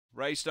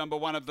race number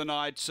 1 of the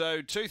night.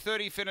 So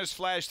 2:30 Finish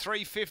Flash,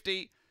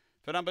 3:50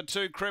 for number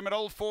 2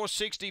 Criminal,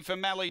 4:60 for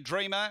Mally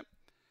Dreamer.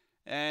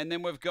 And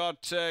then we've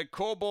got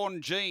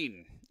Corborn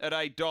Jean at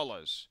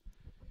 $8.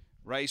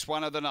 Race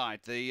 1 of the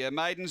night. The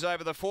maidens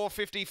over the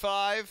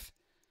 4:55.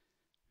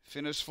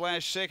 Finish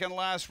Flash, second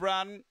last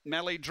run.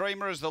 Mally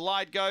Dreamer as the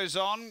light goes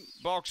on.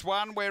 Box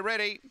 1, we're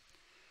ready.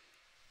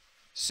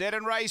 Set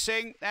and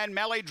racing, and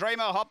Mally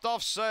Dreamer hopped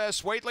off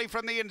sweetly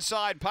from the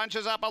inside.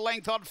 Punches up a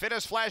length on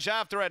Finish Flash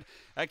after it.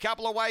 A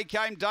couple away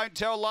came Don't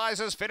Tell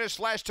Lies as Finish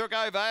Flash took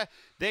over.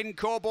 Then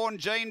Corborn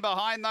Jean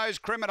behind those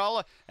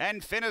Criminal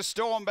and Finish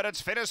Storm, but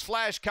it's Finish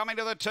Flash coming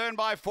to the turn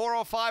by 4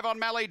 or 5 on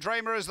Mally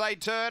Dreamer as they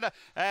turn.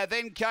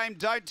 Then came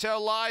Don't Tell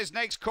Lies.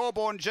 Next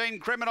Corborn Jean,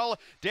 Criminal.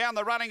 Down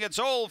the running, it's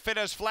all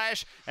Finish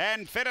Flash,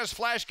 and Finish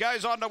Flash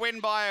goes on to win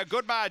by a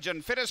good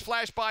margin. Finish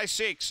Flash by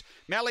 6.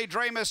 Mally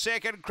Dreamer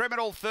second,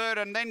 Criminal third,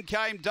 and then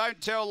came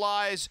Don't Tell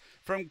Lies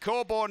from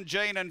Corborn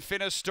Jean and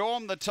Finish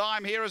Storm. The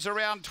time here is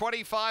around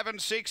 25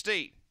 and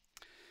 60.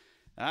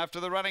 After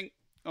the running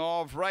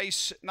of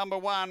race number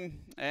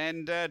 1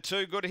 and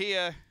 2 good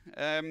here,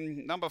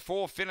 number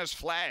 4 Finish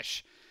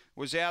Flash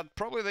was out,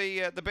 probably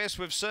the best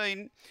we've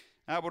seen,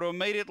 able to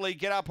immediately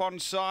get up on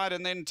side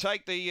and then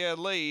take the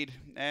lead,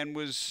 and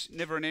was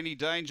never in any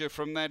danger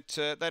from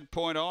that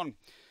point on.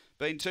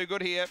 Been too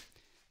good here.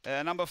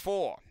 Number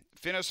 4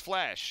 Finish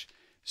Flash.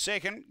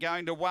 Second,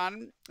 going to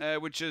 1,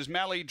 which is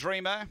Mally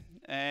Dreamer,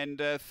 and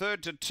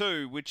third to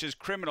 2, which is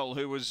Criminal,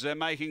 who was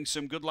making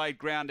some good late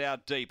ground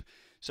out deep.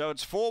 So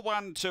it's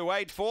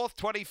 4-1-2-8, fourth,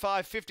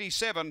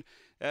 25.57,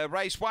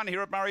 race 1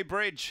 here at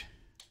Murray-Bridge.